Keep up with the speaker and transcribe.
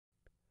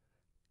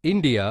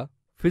India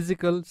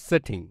physical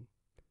setting.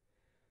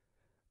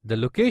 The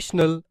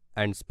locational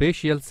and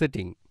spatial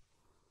setting.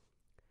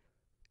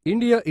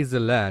 India is a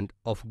land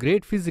of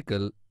great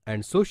physical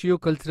and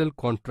socio-cultural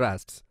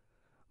contrasts,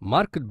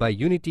 marked by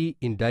unity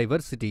in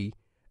diversity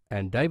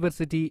and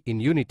diversity in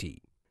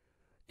unity.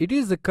 It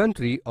is a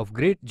country of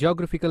great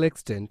geographical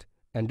extent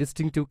and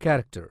distinctive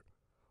character,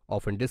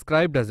 often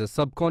described as a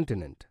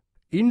subcontinent.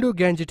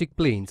 Indo-Gangetic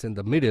plains in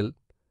the middle,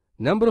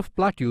 number of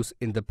plateaus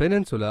in the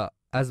peninsula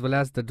as well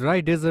as the dry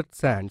desert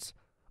sands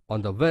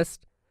on the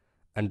west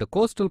and the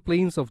coastal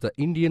plains of the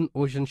Indian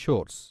Ocean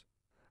shores.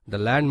 The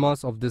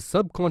landmass of this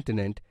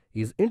subcontinent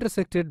is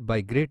intersected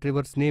by great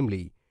rivers,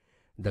 namely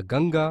the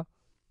Ganga,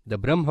 the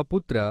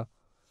Brahmaputra,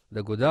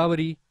 the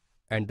Godavari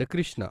and the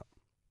Krishna.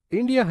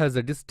 India has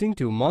a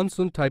distinctive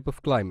monsoon type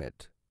of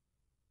climate.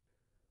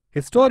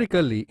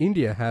 Historically,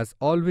 India has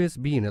always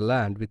been a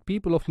land with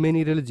people of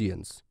many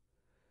religions.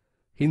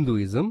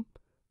 Hinduism,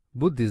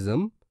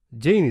 Buddhism,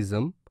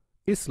 Jainism,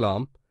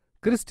 Islam,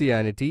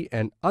 Christianity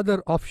and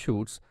other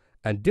offshoots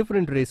and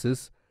different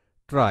races,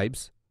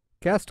 tribes,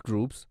 caste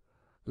groups,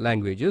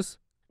 languages,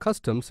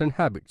 customs and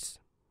habits.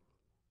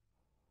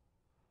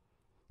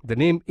 The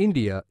name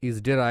India is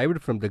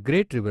derived from the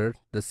great river,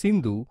 the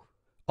Sindhu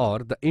or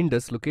the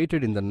Indus,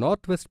 located in the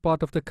northwest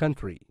part of the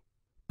country.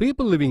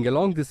 People living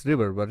along this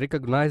river were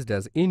recognized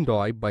as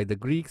Indoi by the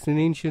Greeks in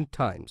ancient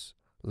times.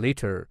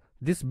 Later,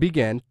 this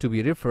began to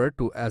be referred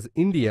to as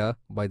India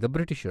by the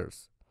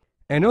Britishers.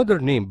 Another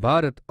name,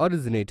 Bharat,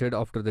 originated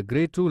after the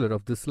great ruler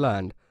of this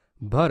land,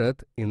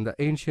 Bharat, in the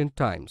ancient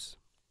times.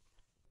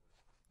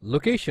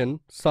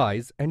 Location,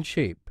 size and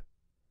shape.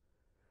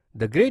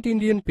 The great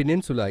Indian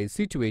peninsula is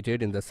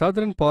situated in the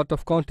southern part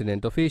of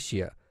continent of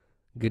Asia,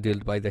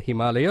 girdled by the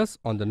Himalayas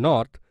on the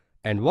north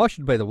and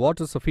washed by the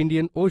waters of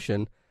Indian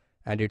Ocean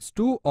and its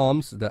two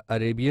arms, the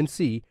Arabian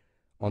Sea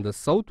on the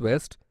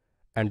southwest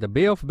and the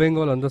Bay of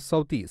Bengal on the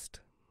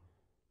southeast.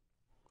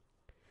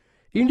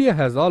 India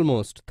has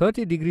almost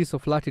 30 degrees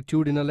of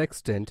latitudinal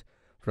extent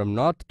from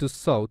north to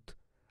south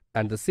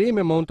and the same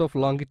amount of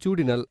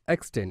longitudinal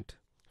extent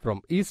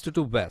from east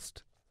to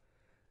west.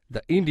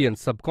 The Indian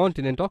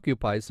subcontinent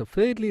occupies a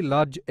fairly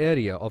large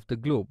area of the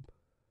globe,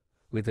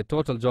 with a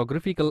total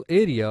geographical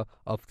area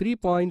of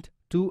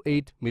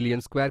 3.28 million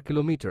square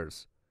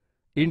kilometers.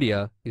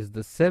 India is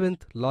the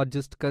 7th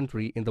largest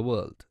country in the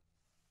world.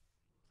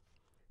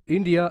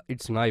 India,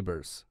 its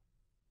neighbors.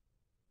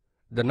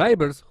 The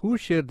neighbors who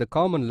share the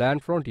common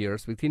land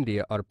frontiers with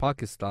India are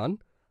Pakistan,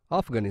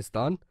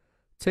 Afghanistan,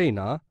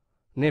 China,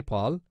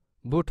 Nepal,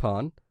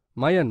 Bhutan,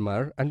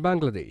 Myanmar and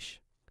Bangladesh.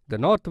 The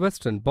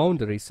northwestern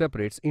boundary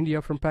separates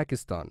India from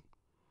Pakistan.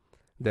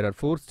 There are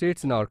 4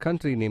 states in our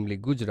country, namely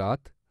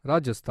Gujarat,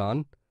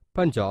 Rajasthan,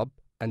 Punjab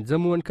and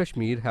Jammu and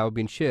Kashmir have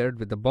been shared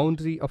with the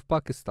boundary of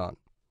Pakistan.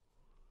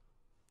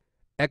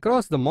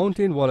 Across the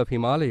mountain wall of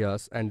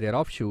Himalayas and their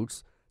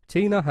offshoots,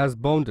 China has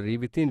boundary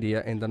with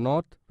India in the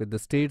north with the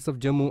states of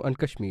Jammu and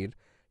Kashmir,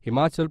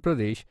 Himachal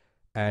Pradesh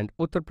and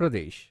Uttar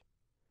Pradesh.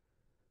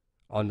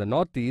 On the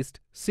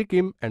northeast,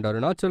 Sikkim and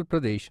Arunachal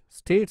Pradesh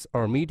states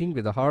are meeting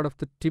with the heart of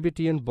the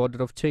Tibetan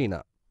border of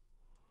China.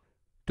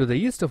 To the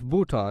east of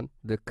Bhutan,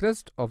 the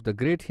crest of the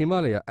Great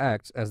Himalaya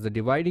acts as the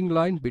dividing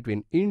line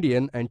between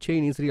Indian and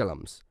Chinese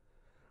realms.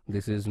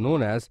 This is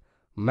known as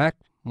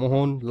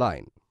McMahon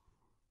Line.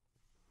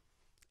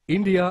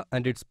 India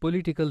and its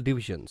political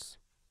divisions.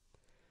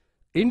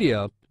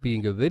 India,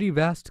 being a very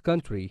vast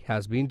country,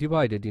 has been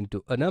divided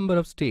into a number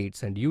of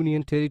states and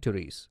union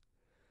territories.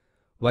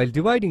 While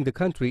dividing the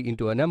country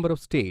into a number of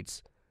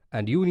states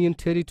and union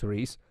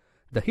territories,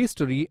 the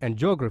history and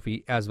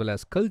geography as well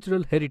as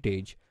cultural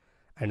heritage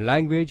and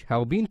language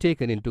have been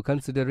taken into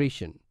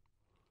consideration.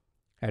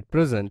 At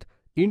present,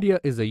 India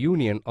is a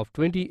union of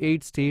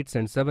 28 states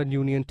and 7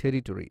 union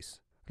territories.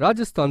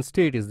 Rajasthan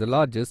state is the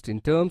largest in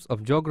terms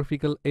of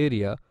geographical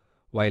area,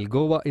 while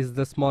Goa is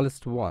the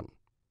smallest one.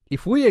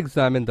 If we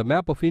examine the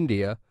map of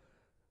India,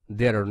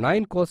 there are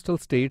 9 coastal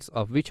states,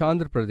 of which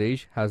Andhra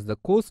Pradesh has the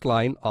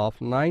coastline of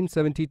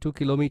 972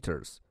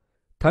 kilometers.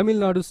 Tamil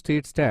Nadu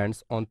state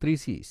stands on 3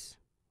 seas.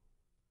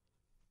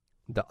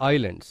 The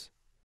islands.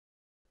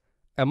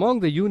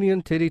 Among the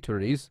union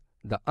territories,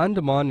 the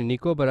Andaman and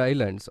Nicobar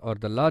Islands are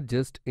the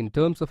largest in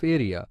terms of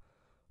area,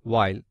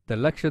 while the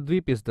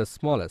Lakshadweep is the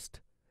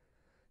smallest.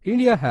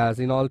 India has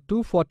in all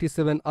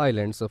 247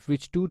 islands, of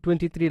which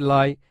 223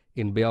 lie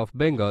in Bay of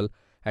Bengal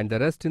and the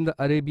rest in the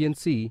Arabian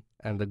Sea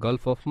and the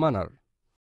Gulf of Mannar.